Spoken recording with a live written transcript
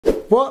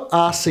What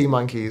are sea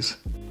monkeys?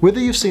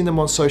 Whether you've seen them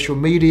on social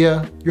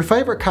media, your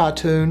favourite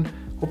cartoon,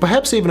 or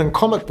perhaps even in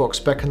comic books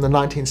back in the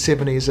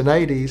 1970s and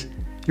 80s,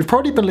 you've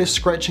probably been left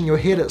scratching your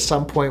head at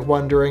some point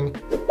wondering,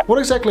 what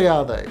exactly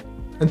are they?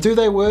 And do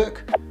they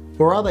work?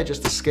 Or are they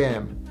just a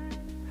scam?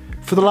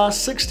 For the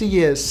last 60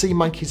 years, sea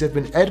monkeys have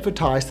been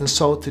advertised and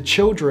sold to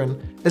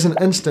children as an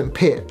instant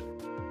pet,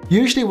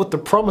 usually with the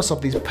promise of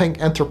these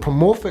pink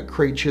anthropomorphic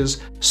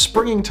creatures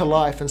springing to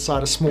life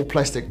inside a small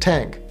plastic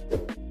tank.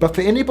 But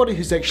for anybody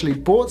who's actually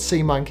bought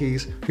sea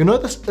monkeys, you'll know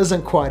this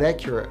isn't quite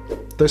accurate,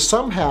 though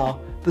somehow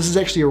this is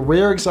actually a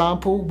rare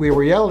example where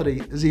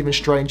reality is even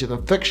stranger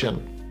than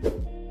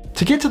fiction.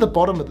 To get to the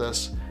bottom of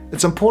this,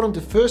 it's important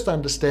to first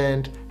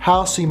understand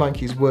how sea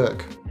monkeys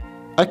work.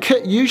 A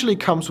kit usually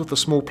comes with a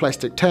small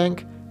plastic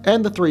tank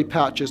and the 3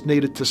 pouches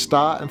needed to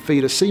start and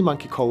feed a sea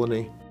monkey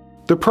colony.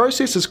 The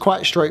process is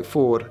quite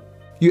straightforward.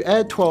 You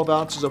add 12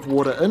 ounces of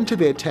water into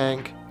their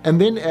tank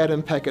and then add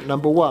in packet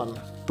number 1,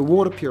 the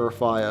water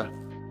purifier.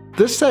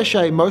 This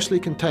sachet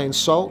mostly contains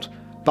salt,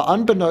 but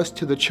unbeknownst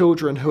to the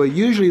children who are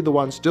usually the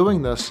ones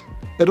doing this,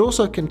 it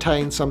also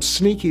contains some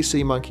sneaky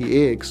sea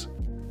monkey eggs.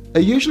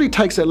 It usually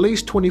takes at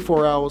least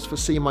 24 hours for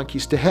sea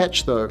monkeys to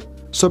hatch though,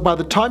 so by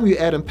the time you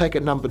add in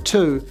packet number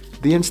 2,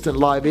 the instant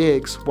live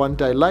eggs, 1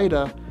 day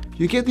later,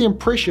 you get the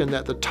impression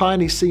that the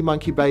tiny sea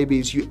monkey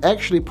babies you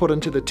actually put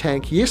into the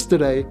tank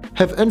yesterday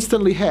have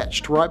instantly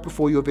hatched right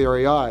before your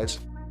very eyes.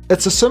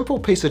 It's a simple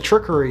piece of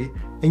trickery,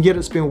 and yet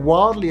it's been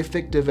wildly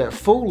effective at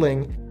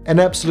fooling and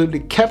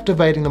absolutely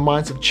captivating the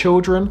minds of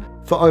children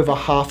for over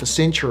half a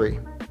century.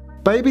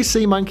 Baby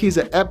sea monkeys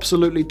are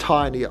absolutely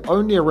tiny,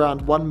 only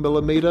around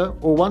 1mm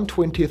or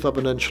 1/20th of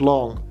an inch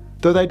long,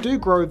 though they do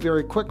grow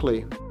very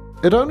quickly.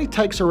 It only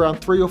takes around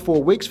 3 or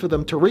 4 weeks for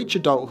them to reach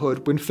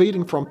adulthood when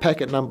feeding from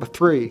packet number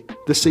 3,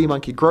 the sea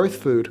monkey growth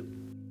food.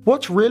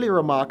 What's really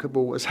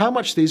remarkable is how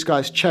much these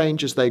guys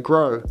change as they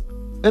grow.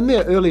 In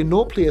their early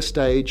naupliar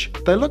stage,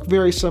 they look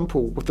very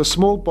simple, with a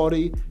small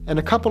body and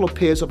a couple of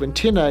pairs of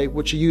antennae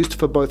which are used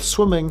for both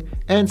swimming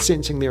and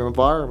sensing their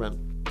environment.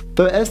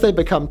 Though as they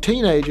become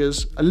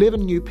teenagers,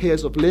 11 new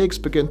pairs of legs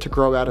begin to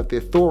grow out of their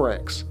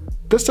thorax.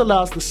 This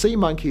allows the sea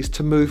monkeys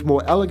to move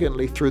more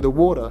elegantly through the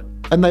water,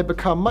 and they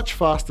become much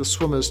faster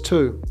swimmers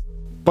too.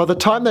 By the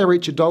time they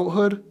reach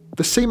adulthood,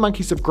 the sea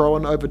monkeys have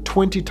grown over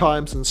 20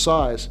 times in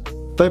size.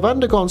 They've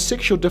undergone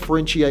sexual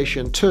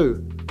differentiation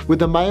too, where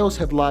the males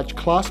have large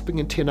clasping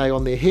antennae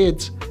on their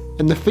heads,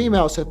 and the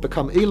females have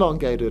become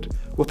elongated,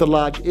 with a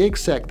large egg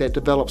sac that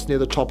develops near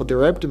the top of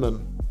their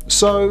abdomen.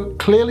 So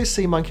clearly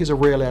sea monkeys are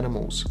real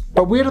animals.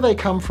 But where do they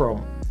come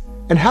from?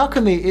 And how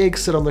can their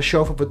eggs sit on the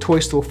shelf of a toy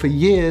store for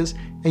years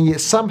and yet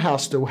somehow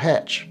still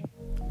hatch?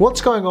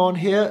 What's going on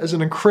here is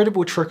an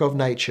incredible trick of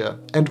nature,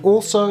 and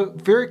also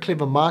very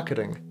clever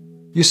marketing.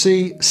 You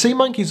see, sea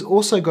monkeys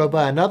also go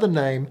by another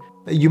name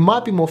that you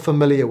might be more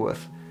familiar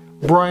with,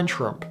 brine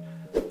shrimp.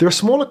 They're a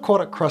small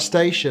aquatic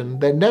crustacean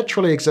that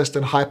naturally exist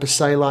in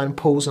hypersaline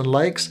pools and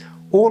lakes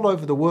all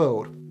over the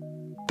world.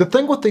 The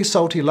thing with these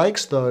salty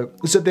lakes though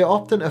is that they're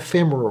often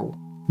ephemeral,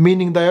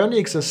 meaning they only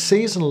exist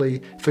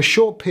seasonally for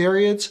short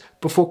periods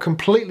before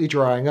completely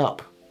drying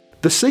up.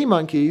 The sea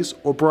monkeys,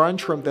 or brine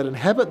shrimp that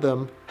inhabit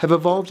them, have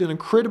evolved an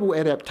incredible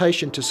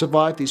adaptation to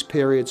survive these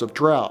periods of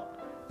drought.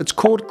 It's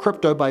called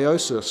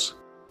cryptobiosis.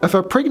 If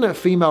a pregnant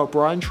female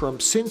brine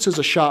shrimp senses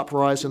a sharp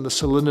rise in the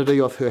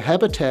salinity of her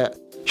habitat,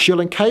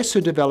 she'll encase her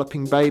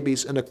developing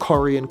babies in a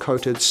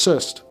corian-coated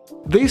cyst.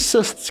 These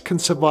cysts can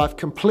survive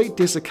complete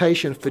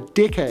desiccation for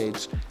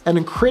decades, and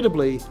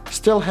incredibly,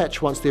 still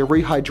hatch once they're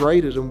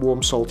rehydrated in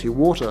warm salty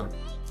water.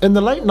 In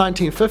the late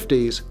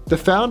 1950s, the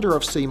founder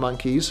of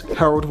SeaMonkeys,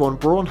 Harold von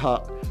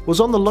Braunhut, was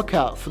on the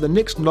lookout for the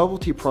next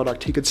novelty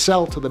product he could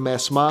sell to the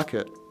mass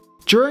market.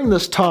 During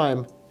this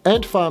time,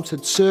 ant farms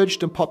had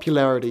surged in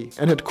popularity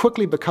and had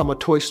quickly become a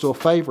toy store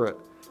favorite,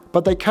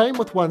 but they came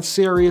with one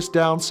serious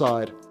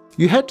downside.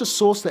 You had to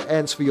source the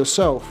ants for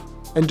yourself,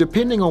 and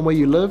depending on where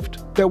you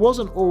lived, that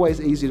wasn't always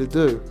easy to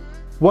do.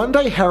 One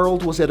day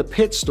Harold was at a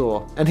pet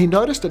store and he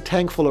noticed a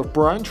tank full of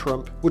brine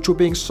shrimp which were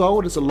being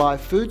sold as a live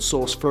food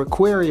source for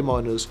aquarium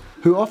owners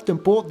who often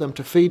bought them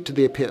to feed to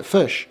their pet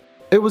fish.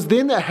 It was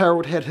then that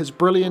Harold had his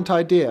brilliant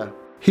idea.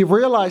 He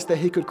realized that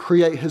he could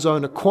create his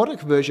own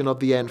aquatic version of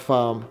the ant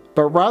farm,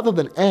 but rather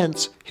than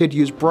ants, he'd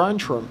use brine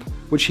shrimp,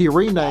 which he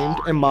renamed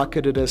and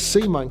marketed as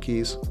Sea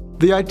Monkeys.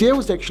 The idea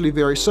was actually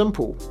very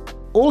simple.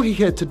 All he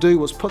had to do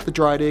was put the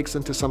dried eggs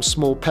into some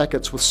small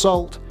packets with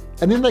salt,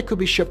 and then they could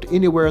be shipped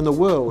anywhere in the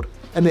world,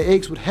 and the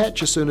eggs would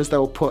hatch as soon as they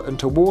were put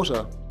into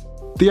water.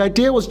 The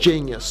idea was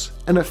genius,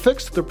 and it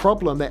fixed the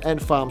problem that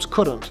ant farms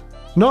couldn't.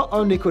 Not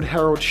only could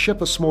Harold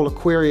ship a small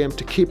aquarium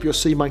to keep your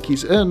sea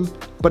monkeys in,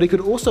 but he could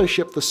also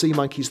ship the sea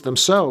monkeys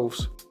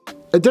themselves.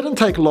 It didn't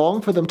take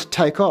long for them to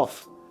take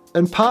off,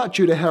 in part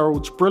due to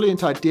Harold's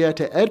brilliant idea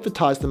to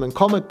advertise them in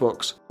comic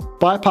books,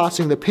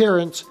 bypassing the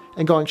parents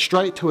and going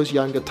straight to his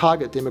younger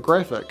target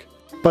demographic,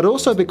 but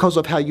also because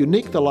of how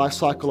unique the life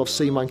cycle of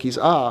sea monkeys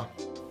are.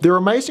 Their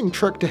amazing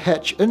trick to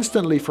hatch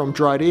instantly from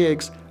dried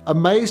eggs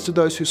amazed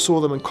those who saw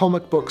them in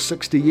comic books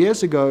 60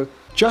 years ago,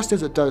 just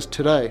as it does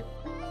today.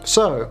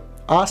 So,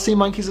 are sea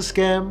monkeys a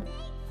scam?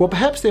 Well,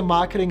 perhaps their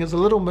marketing is a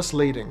little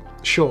misleading,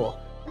 sure,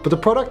 but the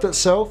product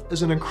itself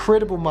is an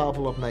incredible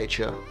marvel of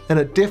nature, and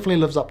it definitely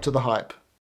lives up to the hype.